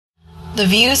The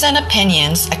views and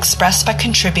opinions expressed by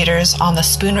contributors on the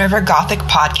Spoon River Gothic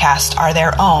podcast are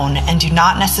their own and do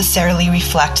not necessarily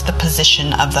reflect the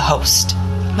position of the host.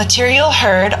 Material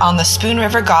heard on the Spoon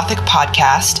River Gothic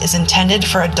podcast is intended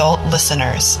for adult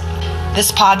listeners.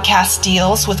 This podcast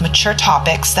deals with mature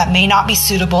topics that may not be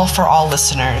suitable for all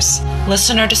listeners.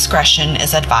 Listener discretion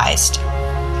is advised.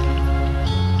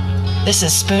 This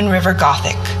is Spoon River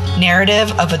Gothic,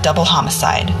 Narrative of a Double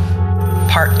Homicide,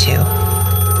 Part 2.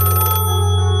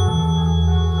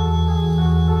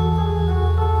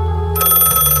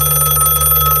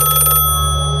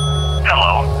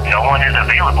 Hello, no one is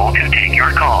available to take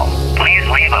your call. Please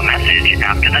leave a message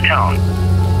after the tone.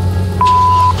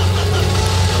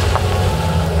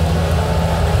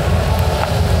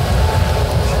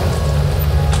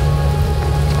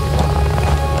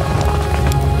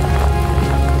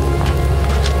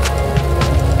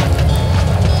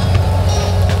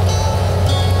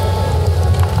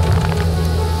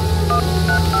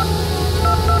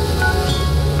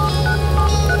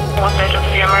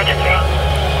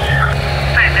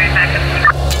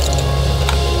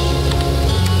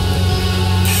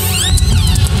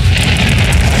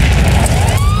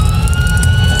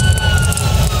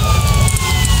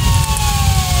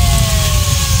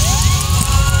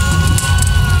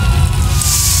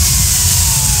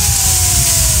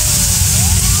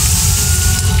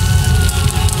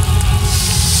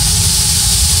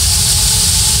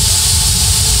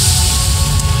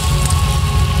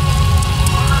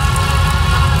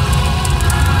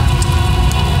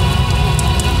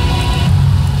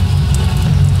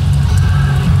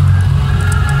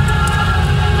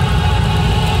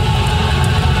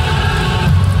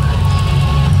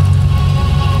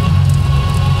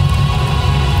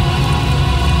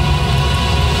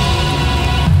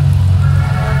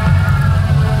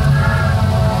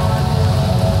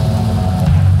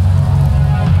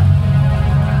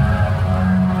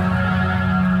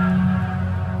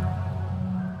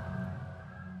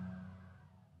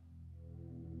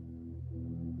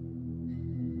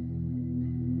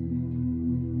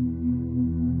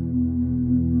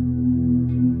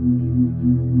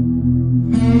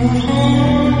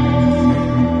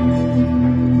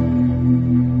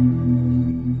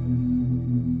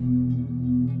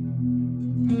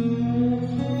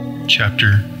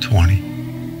 Chapter 20.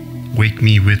 Wake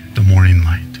Me with the Morning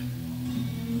Light.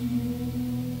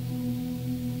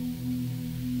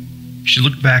 She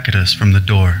looked back at us from the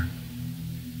door,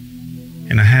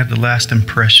 and I had the last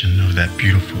impression of that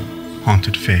beautiful,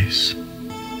 haunted face.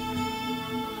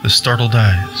 The startled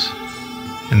eyes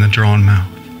and the drawn mouth.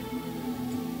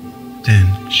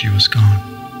 Then she was gone.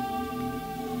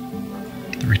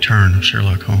 The Return of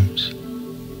Sherlock Holmes,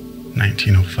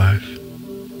 1905.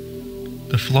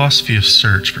 The philosophy of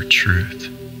search for truth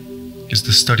is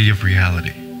the study of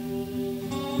reality,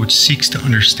 which seeks to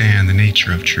understand the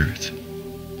nature of truth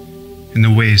and the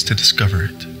ways to discover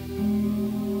it.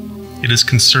 It is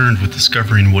concerned with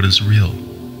discovering what is real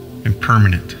and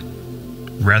permanent,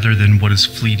 rather than what is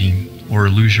fleeting or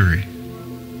illusory.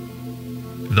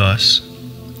 Thus,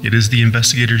 it is the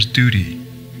investigator's duty,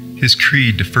 his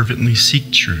creed, to fervently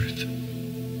seek truth,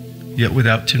 yet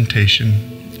without temptation,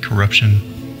 corruption,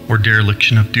 or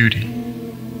dereliction of duty.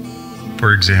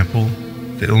 For example,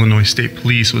 the Illinois State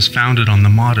Police was founded on the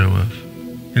motto of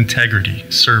integrity,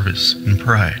 service, and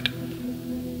pride,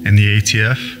 and the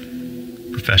ATF,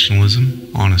 professionalism,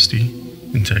 honesty,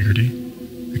 integrity,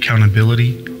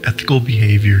 accountability, ethical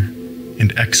behavior,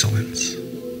 and excellence.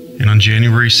 And on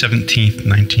January 17,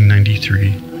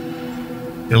 1993,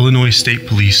 Illinois State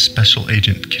Police Special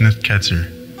Agent Kenneth Ketzer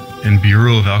and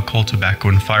Bureau of Alcohol, Tobacco,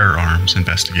 and Firearms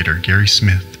investigator Gary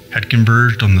Smith had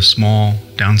converged on the small,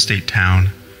 downstate town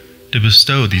to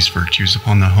bestow these virtues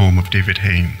upon the home of David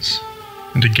Haynes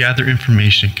and to gather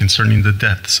information concerning the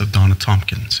deaths of Donna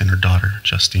Tompkins and her daughter,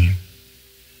 Justine.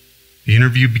 The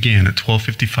interview began at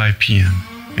 12:55 p.m.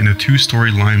 in a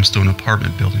two-story limestone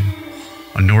apartment building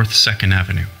on North 2nd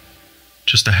Avenue,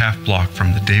 just a half block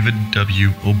from the David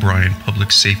W. O'Brien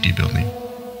Public Safety Building,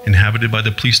 inhabited by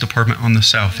the police department on the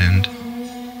south end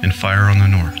and fire on the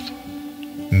north,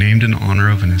 named in honor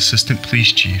of an assistant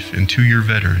police chief and 2-year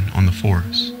veteran on the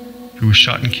force, who was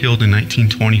shot and killed in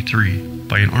 1923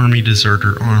 by an Army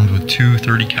deserter armed with two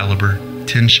 .30 caliber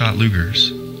 10-shot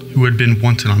Lugers, who had been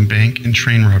wanted on bank and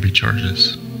train robbery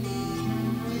charges.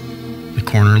 The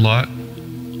corner lot,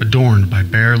 adorned by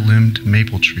bare-limbed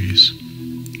maple trees,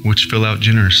 which fill out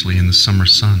generously in the summer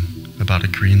sun about a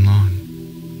green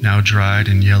lawn, now dried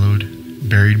and yellowed,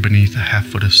 buried beneath a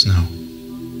half-foot of snow.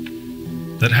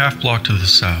 That half-block to the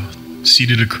south,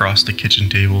 seated across the kitchen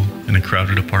table in a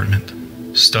crowded apartment,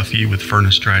 stuffy with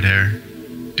furnace-dried air,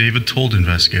 David told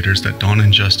investigators that Donna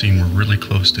and Justine were really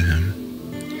close to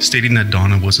him, stating that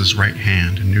Donna was his right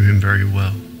hand and knew him very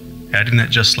well, adding that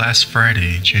just last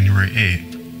Friday, January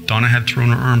 8th, Donna had thrown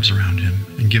her arms around him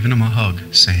and given him a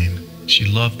hug, saying she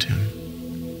loved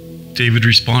him. David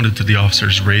responded to the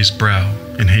officer's raised brow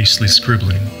and hastily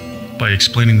scribbling by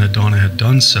explaining that Donna had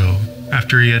done so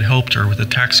after he had helped her with a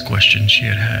tax question she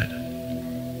had had.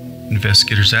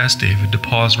 Investigators asked David to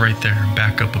pause right there and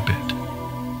back up a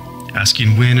bit,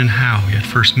 asking when and how he had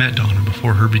first met Donna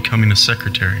before her becoming a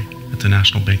secretary at the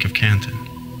National Bank of Canton.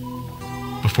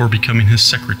 Before becoming his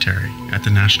secretary at the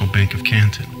National Bank of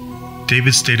Canton,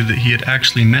 David stated that he had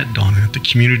actually met Donna at the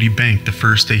community bank the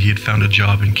first day he had found a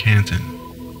job in Canton.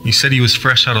 He said he was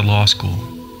fresh out of law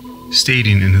school,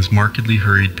 stating in his markedly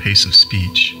hurried pace of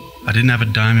speech, "I didn't have a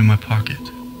dime in my pocket.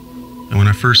 And when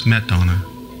I first met Donna,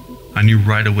 I knew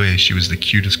right away she was the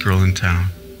cutest girl in town."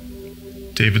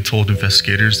 David told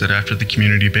investigators that after the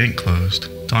community bank closed,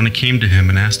 Donna came to him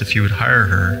and asked if he would hire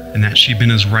her and that she'd been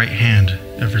his right hand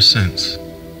ever since.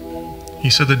 He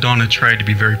said that Donna tried to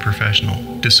be very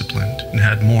professional, disciplined, and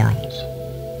had morals,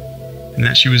 and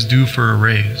that she was due for a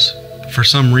raise, but for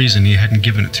some reason he hadn't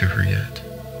given it to her yet,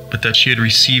 but that she had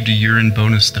received a year-end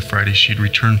bonus the Friday she had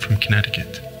returned from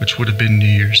Connecticut, which would have been New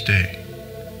Year's Day.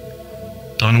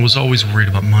 Donna was always worried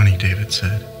about money, David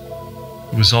said.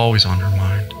 It was always on her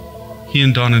mind. He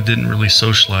and Donna didn't really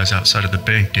socialize outside of the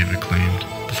bank, David claimed,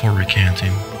 before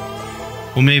recanting.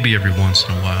 Well, maybe every once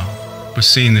in a while, but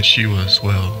seeing that she was,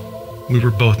 well, we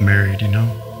were both married, you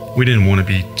know. We didn't want to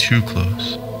be too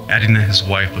close, adding that his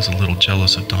wife was a little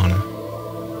jealous of Donna.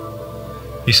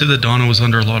 He said that Donna was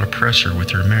under a lot of pressure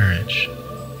with her marriage,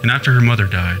 and after her mother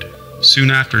died,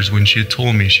 soon after is when she had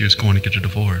told me she was going to get a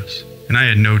divorce, and I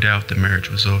had no doubt that marriage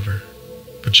was over.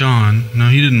 But John, no,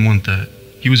 he didn't want that.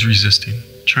 He was resisting,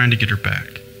 trying to get her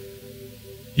back.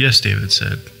 Yes, David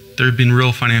said, there had been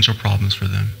real financial problems for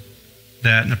them.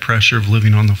 That and the pressure of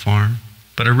living on the farm,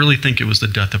 but I really think it was the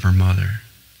death of her mother.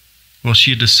 Well,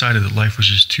 she had decided that life was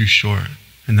just too short,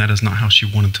 and that is not how she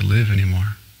wanted to live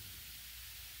anymore.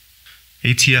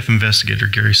 ATF investigator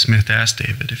Gary Smith asked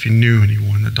David if he knew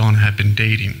anyone that Donna had been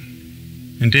dating,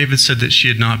 and David said that she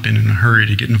had not been in a hurry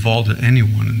to get involved with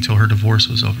anyone until her divorce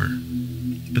was over,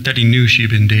 but that he knew she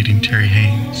had been dating Terry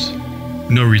Haynes.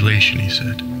 No relation, he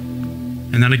said,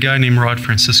 and that a guy named Rod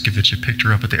Franciscovich had picked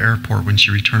her up at the airport when she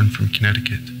returned from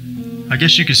Connecticut. I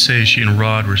guess you could say she and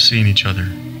Rod were seeing each other,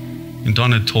 and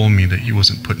Donna had told me that he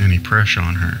wasn't putting any pressure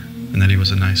on her, and that he was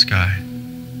a nice guy.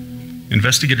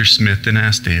 Investigator Smith then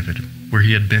asked David where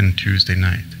he had been Tuesday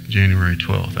night, January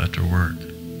 12th, after work,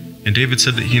 and David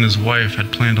said that he and his wife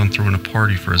had planned on throwing a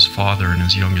party for his father and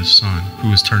his youngest son, who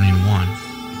was turning 1,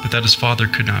 but that his father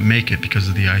could not make it because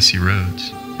of the icy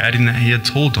roads, adding that he had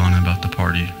told Donna about the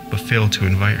party, but failed to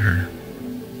invite her.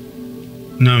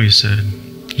 No, he said,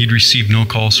 he'd received no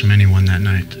calls from anyone that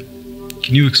night.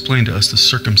 Can you explain to us the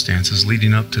circumstances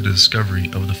leading up to the discovery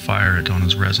of the fire at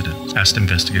Donna's residence? Asked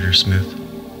Investigator Smith.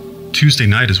 Tuesday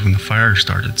night is when the fire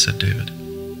started, said David.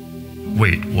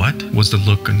 Wait, what? Was the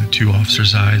look in the two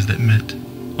officers' eyes that met,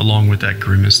 along with that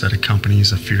grimace that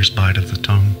accompanies a fierce bite of the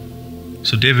tongue.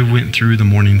 So David went through the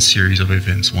morning series of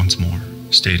events once more,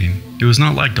 stating, it was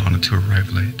not like Donna to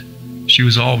arrive late. She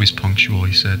was always punctual,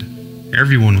 he said.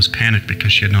 Everyone was panicked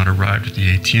because she had not arrived at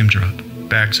the ATM drop,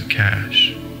 bags of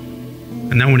cash.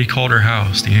 And then when he called her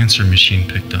house, the answering machine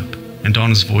picked up, and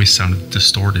Donna's voice sounded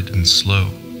distorted and slow.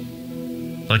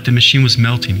 Like the machine was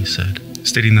melting, he said,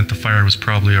 stating that the fire was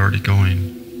probably already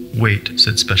going. Wait,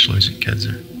 said Special Agent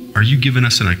Kedzer. Are you giving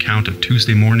us an account of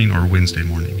Tuesday morning or Wednesday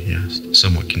morning, he asked,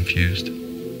 somewhat confused.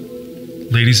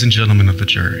 Ladies and gentlemen of the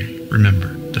jury,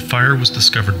 remember, the fire was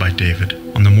discovered by David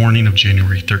on the morning of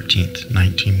January 13th,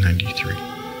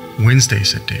 1993. Wednesday,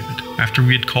 said David, after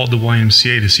we had called the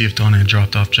YMCA to see if Donna had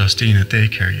dropped off Justine at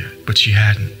daycare yet, but she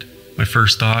hadn't. My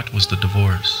first thought was the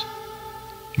divorce.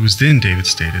 It was then, David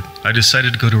stated, I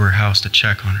decided to go to her house to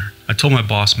check on her. I told my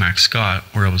boss, Max Scott,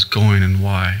 where I was going and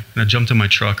why, and I jumped in my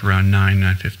truck around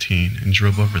 9:15 and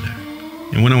drove over there.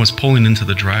 And when I was pulling into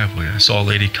the driveway, I saw a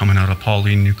lady coming out of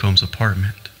Pauline Newcomb's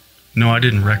apartment. No, I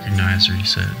didn't recognize her, he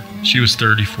said. She was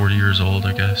 30, 40 years old,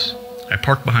 I guess. I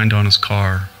parked behind Donna's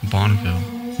car, Bonneville,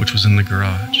 which was in the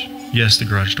garage. Yes, the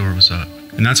garage door was up.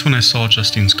 And that's when I saw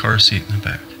Justine's car seat in the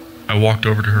back. I walked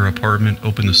over to her apartment,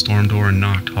 opened the storm door, and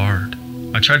knocked hard.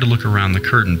 I tried to look around the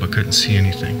curtain, but couldn't see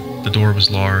anything. The door was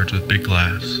large with big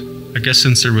glass. I guess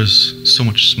since there was so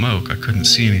much smoke, I couldn't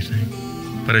see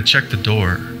anything. But I checked the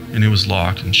door, and it was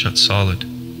locked and shut solid.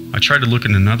 I tried to look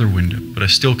in another window, but I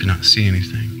still could not see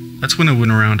anything. That's when I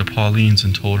went around to Pauline's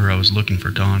and told her I was looking for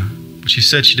Donna, but but she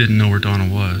said she didn't know where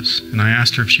Donna was, and I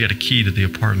asked her if she had a key to the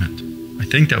apartment. I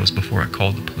think that was before I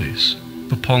called the police,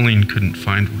 but Pauline couldn't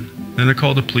find one. Then I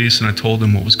called the police and I told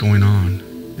them what was going on,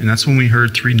 and that's when we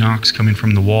heard 3 knocks coming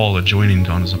from the wall adjoining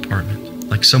Donna's apartment,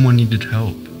 like someone needed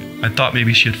help. I thought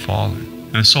maybe she had fallen,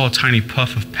 and I saw a tiny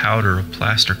puff of powder or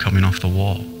plaster coming off the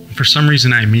wall. And for some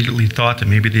reason I immediately thought that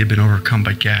maybe they had been overcome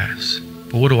by gas.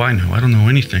 But what do I know? I don't know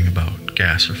anything about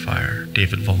gas or fire,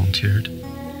 David volunteered.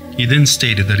 He then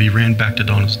stated that he ran back to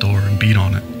Donna's door and beat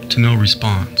on it, to no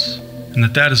response, and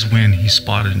that is when he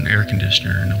spotted an air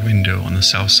conditioner in a window on the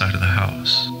south side of the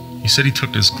house. He said he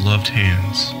took his gloved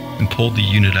hands and pulled the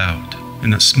unit out,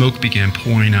 and that smoke began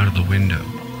pouring out of the window,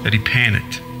 that he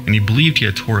panicked, and he believed he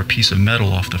had tore a piece of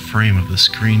metal off the frame of the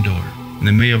screen door, and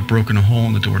they may have broken a hole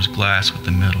in the door's glass with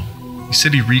the metal. He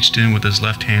said he reached in with his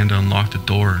left hand to unlock the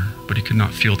door, but he could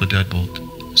not feel the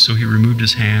deadbolt, so he removed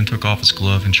his hand, took off his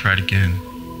glove, and tried again,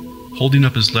 holding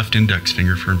up his left index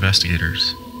finger for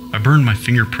investigators. "I burned my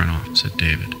fingerprint off," said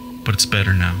David, "but it's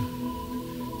better now."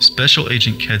 Special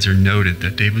Agent Kedzer noted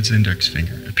that David's index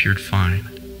finger appeared fine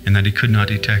and that he could not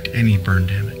detect any burn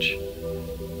damage.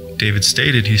 David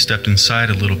stated he stepped inside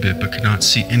a little bit but could not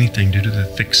see anything due to the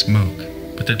thick smoke,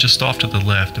 but that just off to the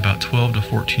left, about 12 to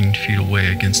 14 feet away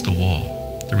against the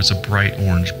wall, there was a bright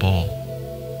orange ball.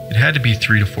 "It had to be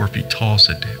 3 to 4 feet tall,"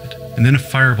 said David, "and then a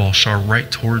fireball shot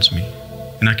right towards me,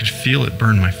 and I could feel it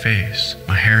burn my face,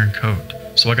 my hair and coat,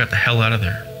 so I got the hell out of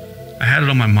there. I had it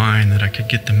on my mind that I could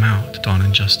get them out, Donna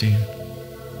and Justine."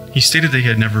 He stated that he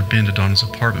had never been to Donna's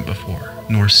apartment before,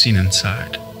 nor seen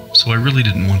inside, so I really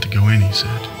didn't want to go in, he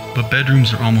said. But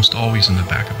bedrooms are almost always in the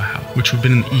back of a house, which would have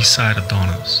been in the east side of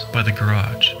Donna's, by the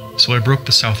garage, so I broke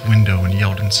the south window and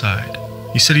yelled inside.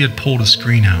 He said he had pulled a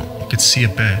screen out and could see a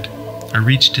bed. I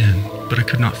reached in, but I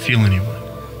could not feel anyone.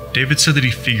 David said that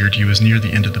he figured he was near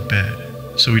the end of the bed,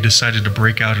 so he decided to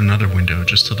break out another window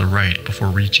just to the right before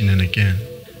reaching in again.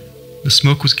 The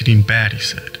smoke was getting bad, he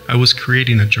said. I was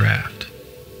creating a draft.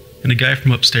 And a guy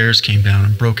from upstairs came down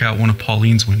and broke out one of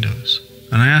Pauline's windows.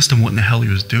 And I asked him what in the hell he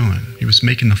was doing. He was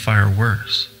making the fire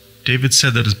worse. David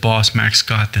said that his boss, Max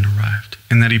Scott, then arrived,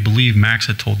 and that he believed Max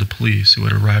had told the police, who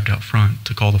had arrived out front,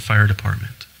 to call the fire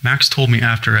department. Max told me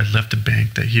after I'd left the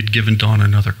bank that he had given Donna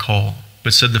another call,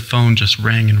 but said the phone just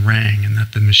rang and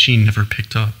that the machine never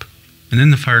picked up. And then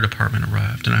the fire department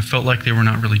arrived, and I felt like they were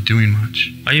not really doing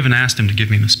much. I even asked him to give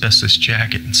me an asbestos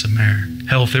jacket and some air.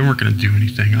 Hell, if they weren't going to do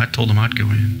anything, I told him I'd go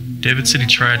in. David said he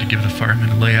tried to give the firemen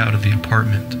a layout of the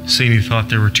apartment, saying he thought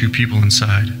there were 2 people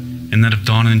inside, and that if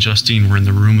Donna and Justine were in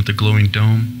the room with the glowing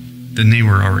dome, then they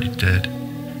were already dead.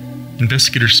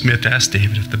 Investigator Smith asked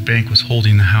David if the bank was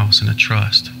holding the house in a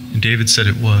trust, and David said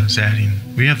it was, adding,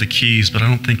 "We have the keys, but I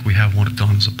don't think we have one at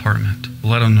Donna's apartment."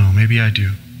 "Well, I don't know, maybe I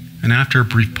do." And after a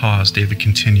brief pause, David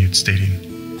continued, stating,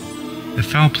 "If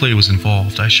foul play was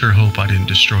involved, I sure hope I didn't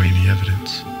destroy any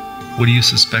evidence." "What do you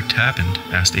suspect happened?"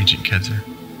 asked Agent Kedzer.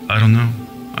 "I don't know.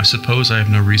 I suppose I have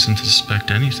no reason to suspect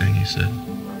anything," he said.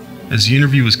 As the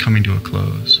interview was coming to a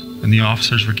close, and the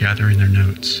officers were gathering their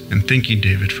notes and thanking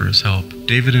David for his help,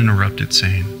 David interrupted,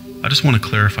 saying, "I just want to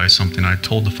clarify something I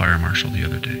told the fire marshal the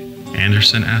other day."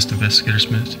 "Anderson?" asked Investigator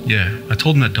Smith. "Yeah, I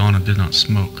told him that Donna did not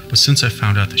smoke, but since I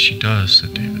found out that she does,"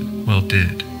 said David, "well,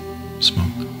 did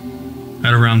smoke."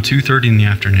 At around 2:30 in the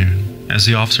afternoon, as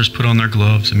the officers put on their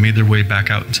gloves and made their way back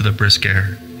out into the brisk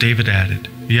air, David added,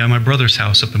 "Yeah, my brother's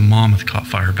house up in Monmouth caught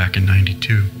fire back in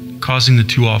 '92, causing the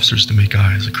 2 officers to make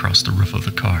eyes across the roof of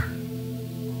the car."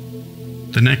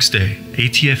 The next day,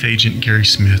 ATF agent Gary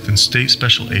Smith and State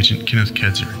Special Agent Kenneth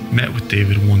Kedzer met with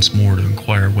David once more to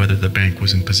inquire whether the bank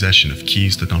was in possession of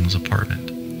keys to Donna's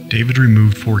apartment. David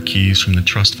removed 4 keys from the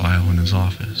trust file in his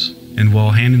office, and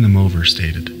while handing them over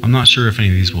stated, "I'm not sure if any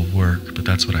of these will work, but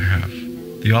that's what I have."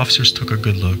 The officers took a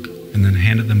good look and then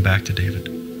handed them back to David,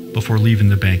 before leaving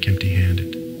the bank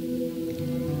empty-handed.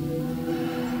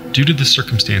 Due to the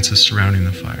circumstances surrounding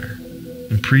the fire,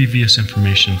 and previous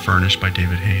information furnished by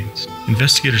David Haynes,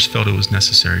 investigators felt it was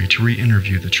necessary to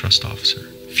re-interview the trust officer,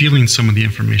 feeling some of the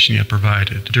information he had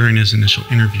provided during his initial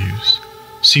interviews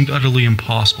seemed utterly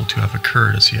impossible to have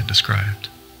occurred as he had described.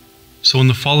 So on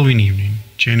the following evening,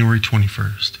 January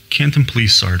 21st, Canton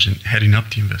Police Sergeant heading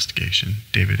up the investigation,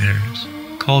 David Haynes,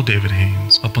 called David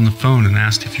Haynes up on the phone and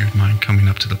asked if he would mind coming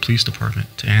up to the police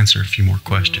department to answer a few more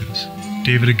questions.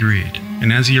 David agreed,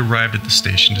 and as he arrived at the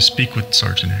station to speak with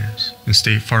Sergeant Haynes and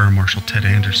State Fire Marshal Ted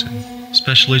Anderson,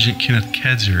 Special Agent Kenneth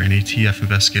Kedzer and ATF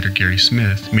Investigator Gary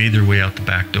Smith made their way out the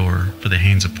back door for the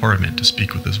Haynes apartment to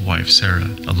speak with his wife Sarah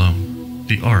alone.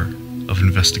 The art of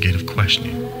investigative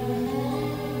questioning.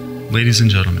 Ladies and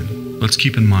gentlemen, let's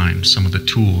keep in mind some of the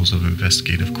tools of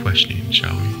investigative questioning,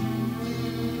 shall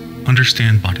we?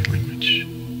 Understand body language.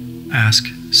 Ask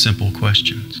simple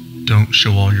questions. Don't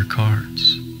show all your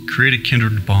cards. Create a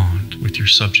kindred bond with your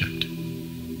subject.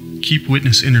 Keep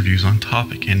witness interviews on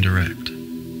topic and direct.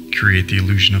 Create the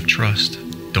illusion of trust.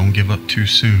 Don't give up too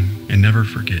soon, and never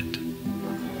forget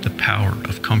the power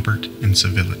of comfort and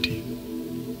civility.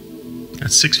 At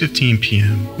 6:15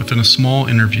 p.m., within a small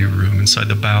interview room inside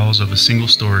the bowels of a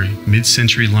single-story,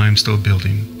 mid-century limestone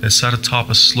building that sat atop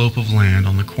a slope of land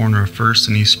on the corner of 1st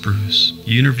and East Spruce,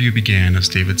 the interview began as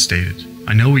David stated.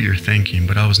 "I know what you're thinking,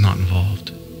 but I was not involved."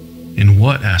 "In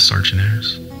what?" asked Sergeant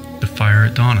Ayres. "The fire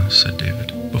at Donna's," said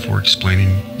David, before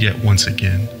explaining yet once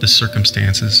again the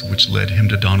circumstances which led him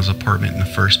to Donna's apartment in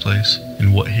the first place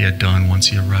and what he had done once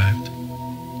he arrived.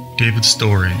 David's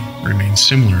story remained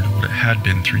similar to what it had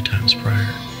been 3 times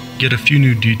prior, yet a few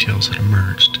new details had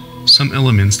emerged. Some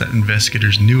elements that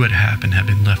investigators knew had happened had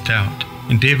been left out,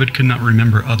 and David could not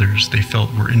remember others they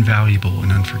felt were invaluable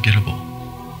and unforgettable.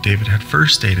 David had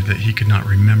first stated that he could not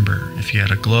remember if he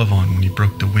had a glove on when he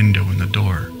broke the window in the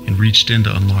door and reached in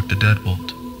to unlock the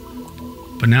deadbolt,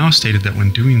 but now stated that when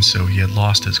doing so he had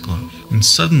lost his glove, and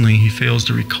suddenly he fails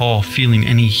to recall feeling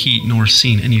any heat nor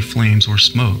seeing any flames or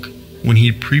smoke, when he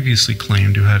had previously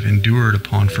claimed to have endured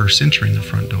upon first entering the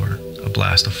front door a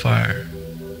blast of fire.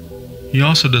 He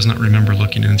also does not remember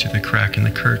looking into the crack in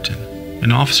the curtain,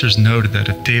 and officers noted that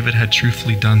if David had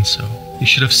truthfully done so, he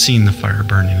should have seen the fire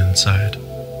burning inside.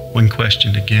 When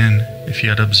questioned again if he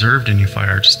had observed any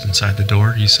fire just inside the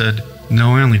door, he said,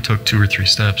 "No, I only took 2 or 3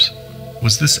 steps."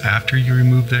 "Was this after you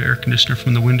removed the air conditioner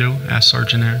from the window?" asked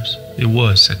Sergeant Ayres. "It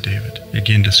was," said David,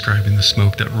 again describing the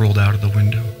smoke that rolled out of the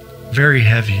window. "Very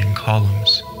heavy in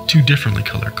columns, 2 differently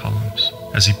colored columns,"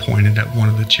 as he pointed at one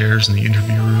of the chairs in the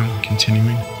interview room,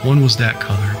 continuing, "One was that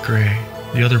color, gray,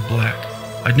 the other black.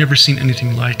 I'd never seen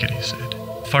anything like it," he said.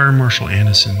 Fire Marshal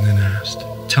Anderson then asked,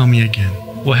 "Tell me again,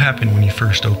 what happened when you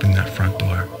first opened that front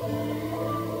door?"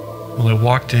 "Well, I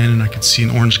walked in and I could see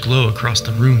an orange glow across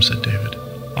the room," said David.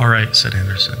 "All right," said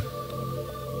Anderson.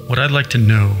 "What I'd like to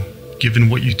know, given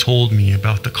what you told me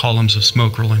about the columns of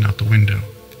smoke rolling out the window,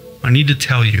 I need to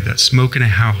tell you that smoke in a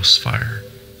house fire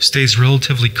stays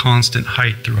relatively constant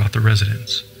height throughout the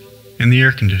residence. And the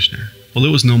air conditioner, well,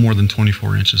 it was no more than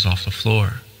 24 inches off the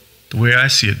floor. The way I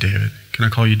see it, David," can I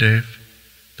call you Dave?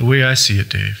 "The way I see it,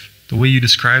 Dave, the way you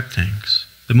describe things,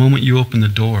 the moment you opened the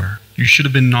door, you should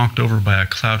have been knocked over by a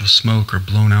cloud of smoke or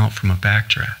blown out from a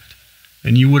backdraft.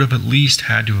 And you would have at least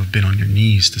had to have been on your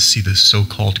knees to see this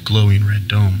so-called glowing red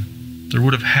dome. There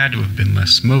would have had to have been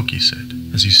less smoke," he said,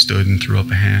 as he stood and threw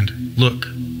up a hand. "Look,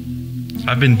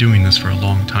 I've been doing this for a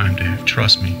long time, Dave,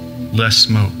 trust me. Less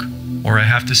smoke. Or I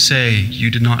have to say, you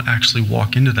did not actually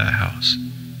walk into that house.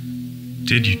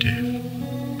 Did you, Dave?"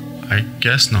 "I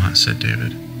guess not," said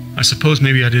David. "I suppose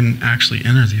maybe I didn't actually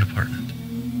enter the apartment."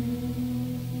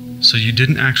 "So you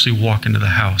didn't actually walk into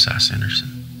the house?" asked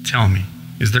Anderson. "Tell me,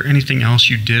 is there anything else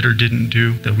you did or didn't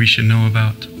do that we should know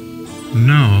about?"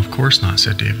 "No, of course not,"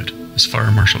 said David, as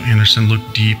Fire Marshal Anderson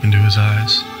looked deep into his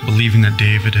eyes, believing that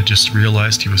David had just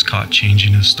realized he was caught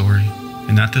changing his story,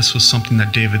 and that this was something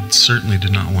that David certainly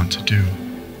did not want to do.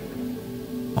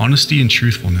 Honesty and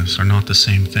truthfulness are not the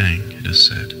same thing, it is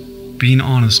said. Being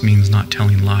honest means not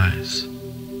telling lies.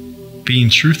 Being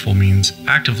truthful means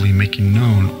actively making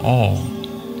known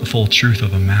the full truth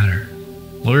of a matter.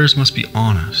 Lawyers must be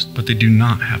honest, but they do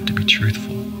not have to be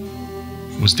truthful.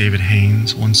 Was David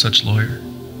Haynes one such lawyer?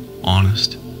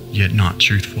 Honest, yet not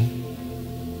truthful?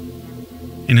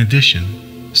 In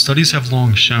addition, studies have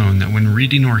long shown that when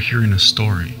reading or hearing a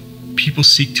story, people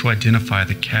seek to identify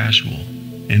the causal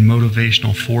and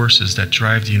motivational forces that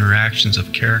drive the interactions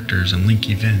of characters and link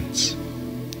events,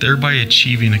 thereby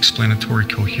achieving explanatory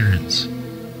coherence.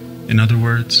 In other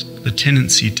words, the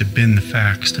tendency to bend the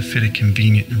facts to fit a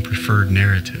convenient and preferred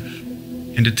narrative.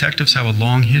 And detectives have a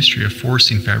long history of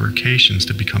forcing fabrications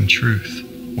to become truth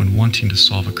when wanting to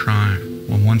solve a crime,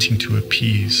 when wanting to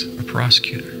appease a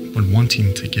prosecutor, when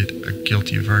wanting to get a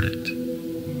guilty verdict.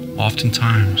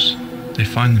 Oftentimes, they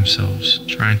find themselves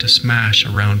trying to smash a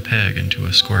round peg into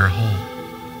a square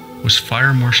hole. Was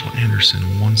Fire Marshal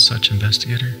Anderson one such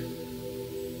investigator?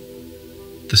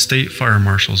 The State Fire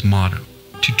Marshal's motto,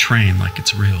 to train like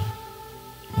it's real.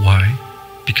 Why?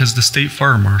 Because the State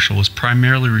Fire Marshal is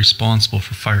primarily responsible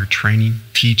for fire training,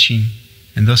 teaching,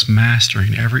 and thus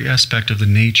mastering every aspect of the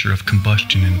nature of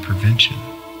combustion and prevention.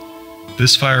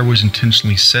 This fire was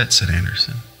intentionally set, said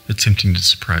Anderson, attempting to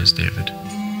surprise David.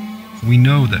 We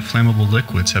know that flammable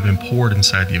liquids have been poured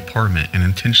inside the apartment and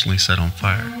intentionally set on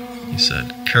fire, he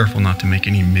said, careful not to make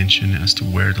any mention as to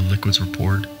where the liquids were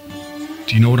poured.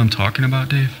 Do you know what I'm talking about,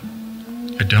 Dave?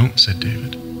 I don't, said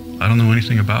David. I don't know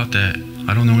anything about that.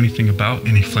 I don't know anything about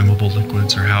any flammable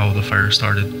liquids or how the fire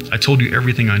started. I told you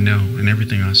everything I know and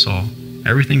everything I saw.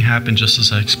 Everything happened just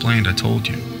as I explained, I told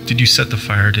you. Did you set the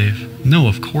fire, Dave? No,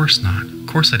 of course not. Of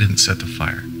course I didn't set the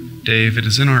fire. Dave, it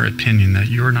is in our opinion that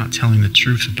you are not telling the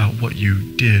truth about what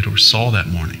you did or saw that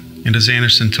morning. And as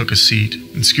Anderson took a seat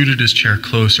and scooted his chair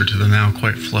closer to the now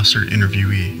quite flustered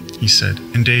interviewee, he said,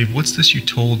 "And Dave, what's this you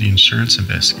told the insurance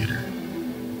investigator?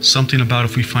 Something about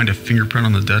if we find a fingerprint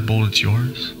on the deadbolt, it's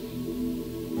yours?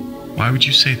 Why would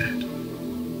you say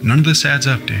that? None of this adds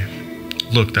up, Dave."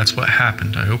 "Look, that's what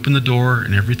happened. I opened the door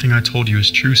and everything I told you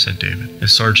is true," said David,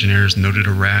 as Sergeant Ayres noted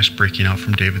a rash breaking out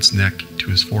from David's neck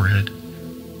to his forehead.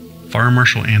 Fire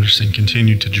Marshal Anderson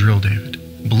continued to drill David,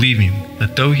 believing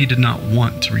that though he did not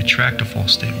want to retract a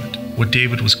false statement, what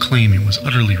David was claiming was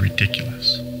utterly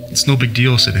ridiculous. "It's no big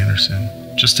deal," said Anderson.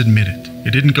 "Just admit it.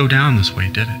 It didn't go down this way,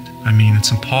 did it? I mean, it's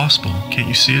impossible. Can't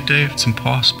you see it, Dave? It's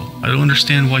impossible. I don't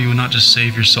understand why you would not just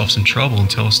save yourself some trouble and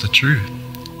tell us the truth."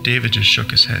 David just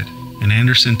shook his head, and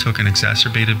Anderson took an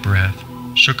exacerbated breath,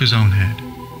 shook his own head,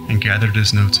 and gathered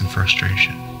his notes in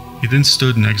frustration. He then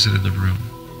stood and exited the room.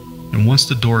 And once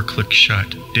the door clicked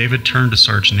shut, David turned to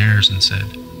Sergeant Ayres and said,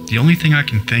 "The only thing I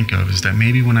can think of is that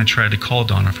maybe when I tried to call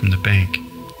Donna from the bank,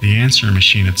 the answering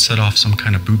machine had set off some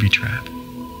kind of booby trap.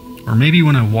 Or maybe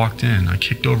when I walked in, I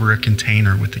kicked over a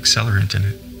container with accelerant in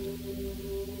it."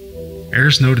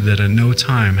 Ayres noted that at no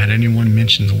time had anyone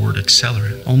mentioned the word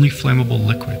accelerant, only flammable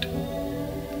liquid.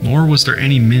 Nor was there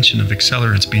any mention of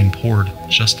accelerants being poured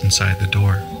just inside the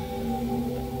door.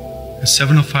 At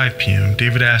 7:05 p.m.,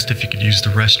 David asked if he could use the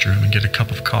restroom and get a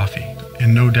cup of coffee,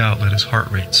 and no doubt let his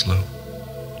heart rate slow.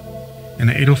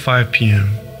 And at 8:05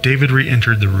 p.m., David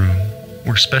re-entered the room,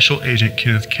 where Special Agent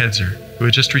Kenneth Kedzer, who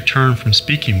had just returned from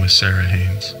speaking with Sarah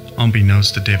Haynes,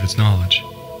 unbeknownst to David's knowledge,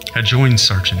 had joined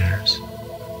Sergeant Ayres.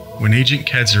 When Agent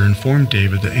Kedzer informed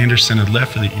David that Anderson had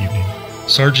left for the evening,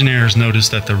 Sergeant Ayres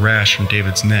noticed that the rash from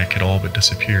David's neck had all but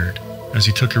disappeared, as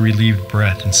he took a relieved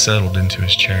breath and settled into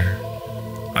his chair.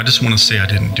 "I just want to say I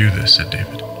didn't do this," said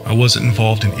David. "I wasn't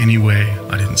involved in any way.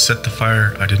 I didn't set the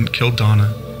fire. I didn't kill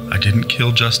Donna. I didn't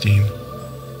kill Justine.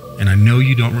 And I know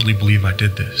you don't really believe I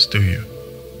did this, do you?"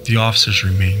 The officers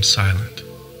remained silent.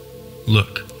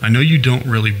 "Look, I know you don't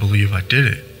really believe I did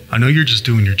it. I know you're just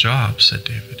doing your job," said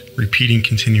David, repeating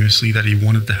continuously that he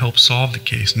wanted to help solve the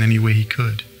case in any way he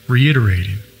could,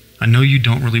 reiterating, "I know you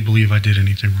don't really believe I did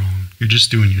anything wrong. You're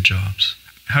just doing your jobs."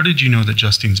 "How did you know that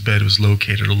Justine's bed was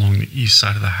located along the east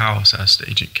side of the house?" asked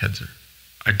Agent Kedzer.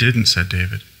 "I didn't," said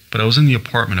David, "but I was in the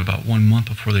apartment about 1 month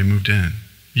before they moved in."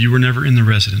 "You were never in the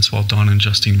residence while Donna and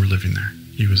Justine were living there?"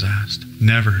 he was asked.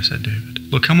 "Never," said David.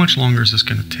 "Look, how much longer is this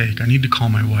going to take? I need to call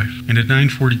my wife." And at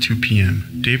 9:42 p.m.,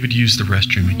 David used the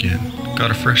restroom again,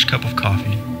 got a fresh cup of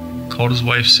coffee, called his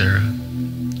wife Sarah,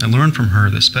 and learned from her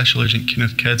that Special Agent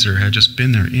Kenneth Kedzer had just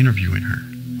been there interviewing her.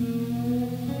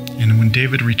 And when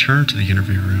David returned to the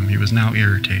interview room, he was now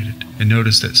irritated, and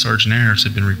noticed that Sergeant Ayres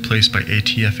had been replaced by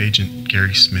ATF Agent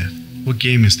Gary Smith. "What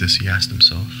game is this?" he asked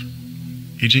himself.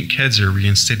 Agent Kedzer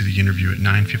reinstated the interview at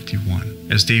 9:51,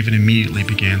 as David immediately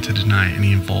began to deny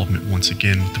any involvement once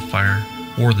again with the fire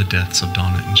or the deaths of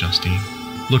Donna and Justine.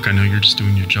 "Look, I know you're just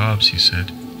doing your jobs," he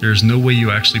said. "There is no way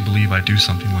you actually believe I do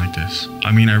something like this.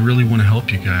 I mean, I really want to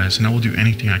help you guys, and I will do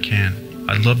anything I can.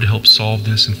 I'd love to help solve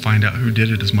this and find out who did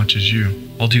it as much as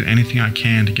you. I'll do anything I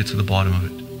can to get to the bottom of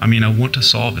it. I mean, I want to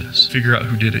solve this, figure out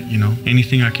who did it, you know.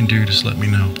 Anything I can do, just let me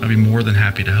know. I'd be more than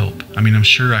happy to help. I mean, I'm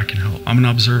sure I can help. I'm an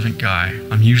observant guy.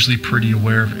 I'm usually pretty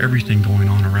aware of everything going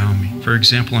on around me. For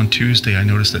example, on Tuesday, I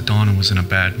noticed that Donna was in a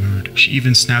bad mood. She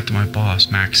even snapped at my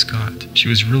boss, Max Scott. She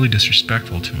was really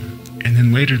disrespectful to him. And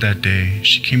then later that day,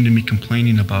 she came to me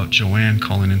complaining about Joanne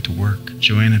calling into work.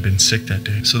 Joanne had been sick that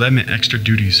day, so that meant extra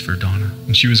duties for Donna.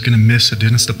 And she was going to miss a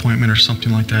dentist appointment or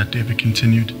something like that," David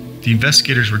continued. The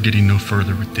investigators were getting no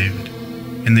further with David,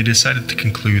 and they decided to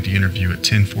conclude the interview at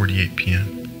 10:48 p.m.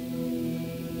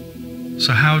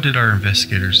 So how did our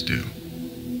investigators do?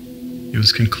 It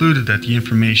was concluded that the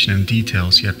information and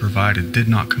details he had provided did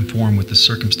not conform with the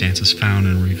circumstances found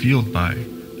and revealed by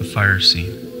the fire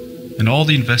scene. And all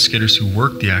the investigators who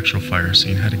worked the actual fire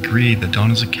scene had agreed that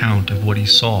Donna's account of what he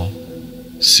saw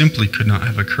simply could not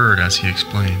have occurred as he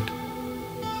explained.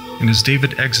 And as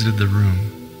David exited the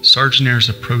room, Sergeant Ayres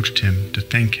approached him to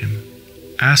thank him,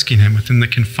 asking him within the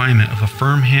confinement of a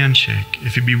firm handshake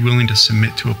if he'd be willing to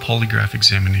submit to a polygraph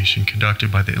examination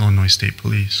conducted by the Illinois State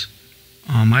Police.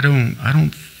 I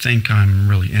don't think I'm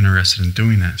really interested in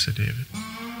doing that," said David.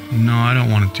 "No, I don't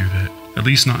want to do that. At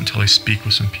least not until I speak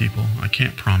with some people. I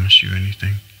can't promise you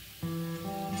anything."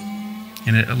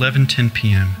 And at 11:10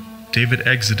 p.m., David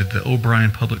exited the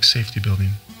O'Brien Public Safety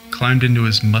Building climbed into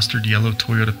his mustard yellow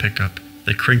Toyota pickup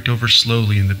that cranked over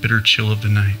slowly in the bitter chill of the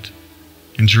night,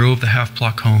 and drove the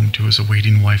half-block home to his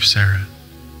awaiting wife Sarah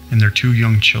and their 2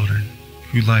 young children,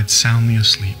 who lied soundly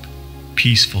asleep,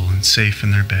 peaceful and safe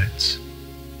in their beds,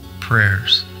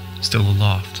 prayers still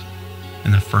aloft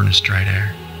in the furnace-dried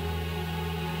air.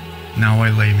 Now I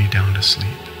lay me down to sleep.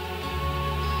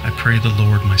 I pray the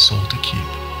Lord my soul to keep.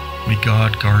 May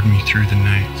God guard me through the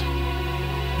night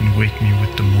and wake me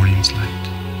with the morning's light.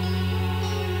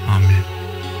 Amen.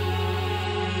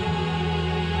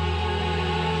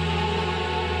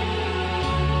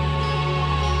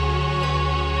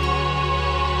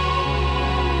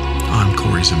 I'm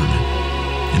Corey Zimmerman,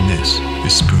 and this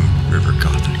is Spoon River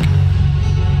Gothic.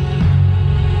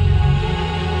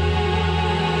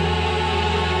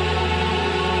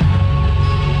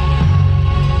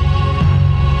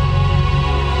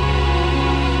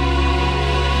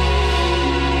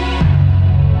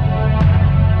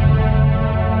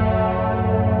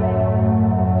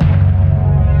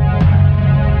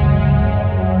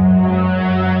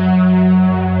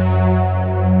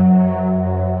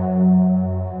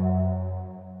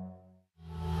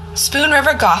 Spoon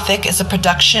River Gothic is a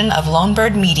production of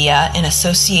Lonebird Media in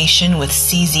association with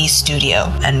CZ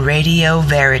Studio and Radio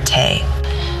Verite.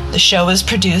 The show is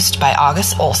produced by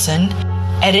August Olson,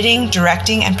 editing,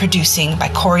 directing, and producing by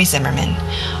Corey Zimmerman,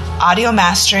 audio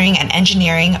mastering and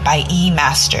engineering by E.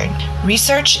 Mastered.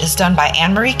 Research is done by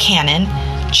Anne-Marie Cannon,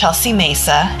 Chelsea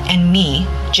Mesa, and me,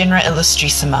 Jinra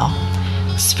Illustrissimo.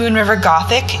 Spoon River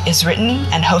Gothic is written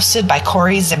and hosted by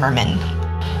Corey Zimmerman.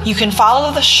 You can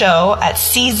follow the show at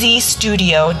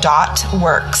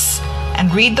czstudio.works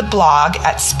and read the blog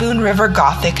at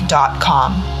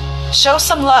spoonrivergothic.com. Show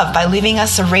some love by leaving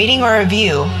us a rating or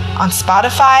review on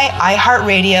Spotify,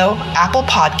 iHeartRadio, Apple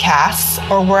Podcasts,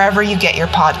 or wherever you get your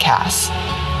podcasts.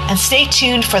 And stay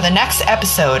tuned for the next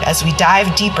episode as we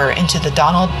dive deeper into the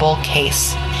Donald Bull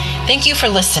case. Thank you for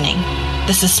listening.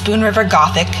 This is Spoon River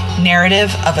Gothic,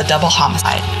 narrative of a double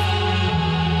homicide.